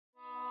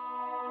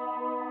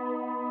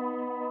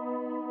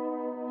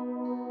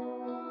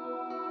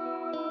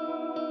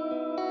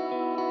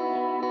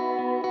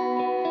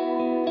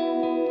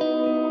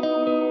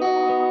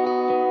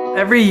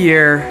Every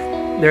year,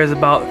 there's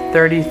about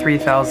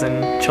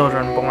 33,000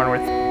 children born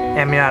with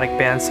amniotic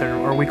band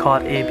syndrome, or we call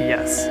it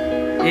ABS.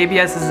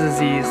 ABS is a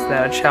disease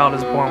that a child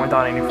is born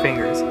without any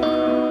fingers.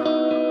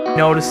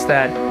 Notice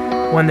that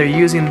when they're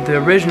using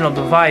the original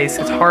device,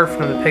 it's hard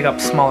for them to pick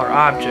up smaller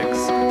objects.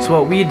 So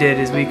what we did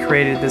is we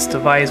created this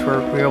device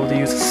where we were able to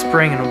use a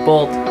spring and a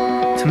bolt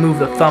to move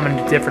the thumb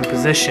into different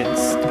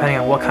positions, depending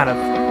on what kind of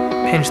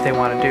pinch they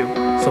want to do.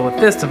 So with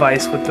this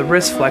device, with the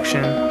wrist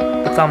flexion,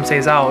 the thumb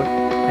stays out,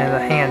 and the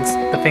hands,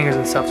 the fingers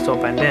and stuff still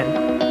bend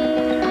in.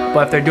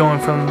 But if they're doing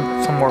from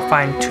some more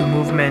fine-tuned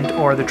movement,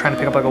 or they're trying to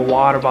pick up like a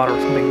water bottle or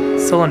something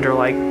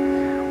cylinder-like,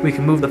 we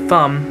can move the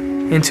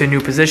thumb into a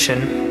new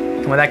position,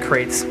 and what that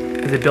creates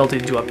is the ability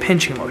to do a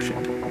pinching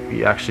motion.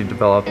 We actually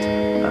developed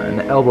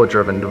an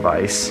elbow-driven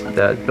device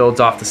that builds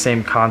off the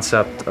same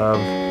concept of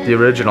the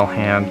original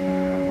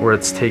hand, where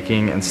it's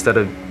taking, instead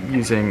of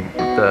using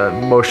the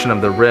motion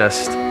of the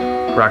wrist,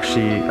 we're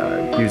actually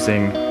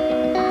using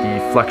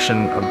the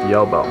flexion of the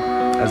elbow.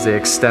 As they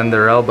extend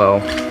their elbow,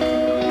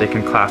 they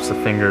can clasp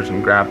the fingers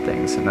and grab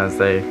things, and as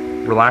they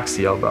relax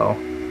the elbow,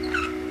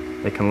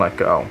 they can let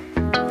go.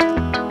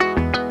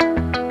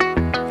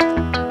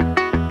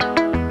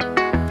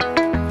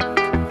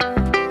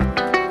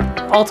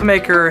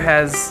 Ultimaker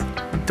has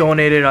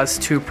donated us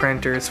 2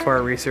 printers for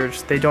our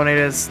research. They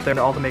donated us the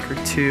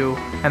Ultimaker 2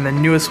 and the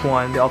newest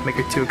one, the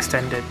Ultimaker 2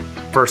 Extended.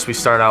 First, we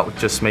start out with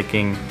just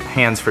making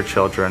hands for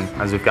children.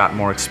 As we've gotten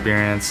more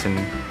experience and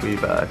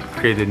we've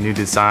created new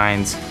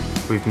designs,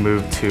 we've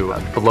moved to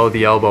below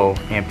the elbow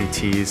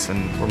amputees,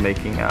 and we're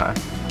making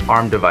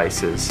arm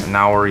devices, and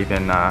now we're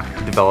even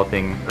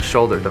developing a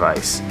shoulder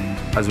device.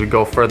 As we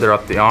go further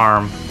up the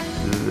arm,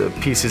 the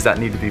pieces that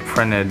need to be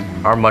printed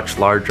are much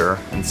larger,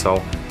 and so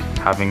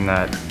having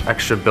that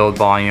extra build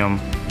volume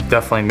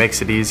definitely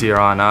makes it easier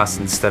on us.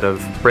 Instead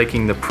of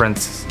breaking the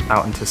prints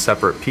out into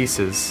separate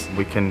pieces,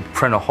 we can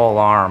print a whole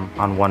arm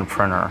on one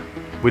printer.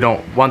 We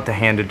don't want the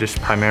hand to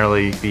just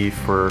primarily be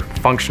for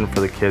function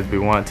for the kids, we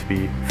want it to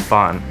be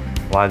fun.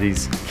 A lot of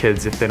these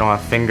kids, if they don't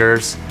have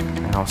fingers,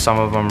 some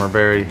of them are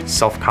very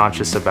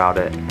self-conscious about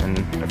it, and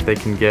if they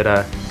can get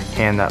a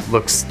hand that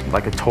looks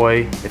like a toy,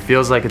 it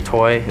feels like a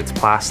toy, it's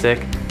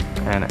plastic,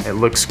 and it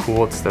looks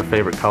cool, it's their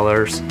favorite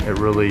colors, it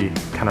really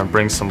kind of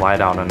brings some light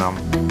out in them.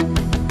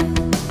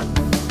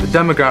 The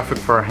demographic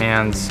for our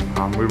hands,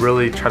 we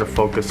really try to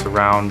focus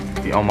around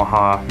the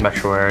Omaha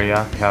metro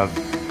area. We have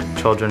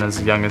children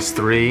as young as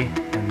 3,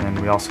 and then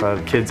we also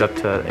have kids up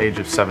to the age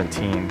of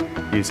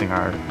 17 using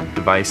our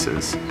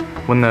devices.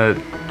 When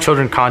the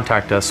children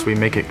contact us, we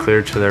make it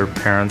clear to their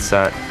parents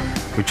that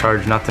we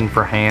charge nothing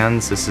for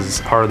hands. This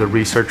is part of the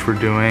research we're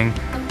doing.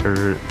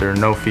 There are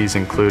no fees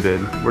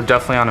included. We're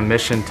definitely on a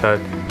mission to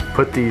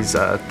put these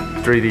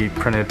 3D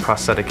printed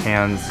prosthetic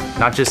hands,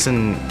 not just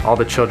in all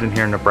the children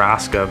here in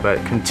Nebraska, but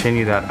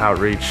continue that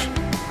outreach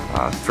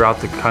throughout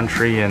the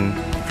country and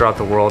throughout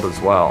the world as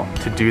well.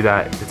 To do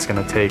that, it's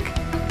going to take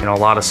a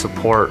lot of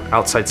support,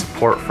 outside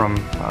support from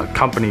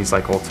companies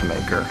like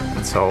Ultimaker,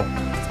 and so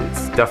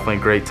it's definitely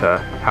great to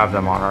have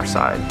them on our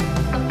side.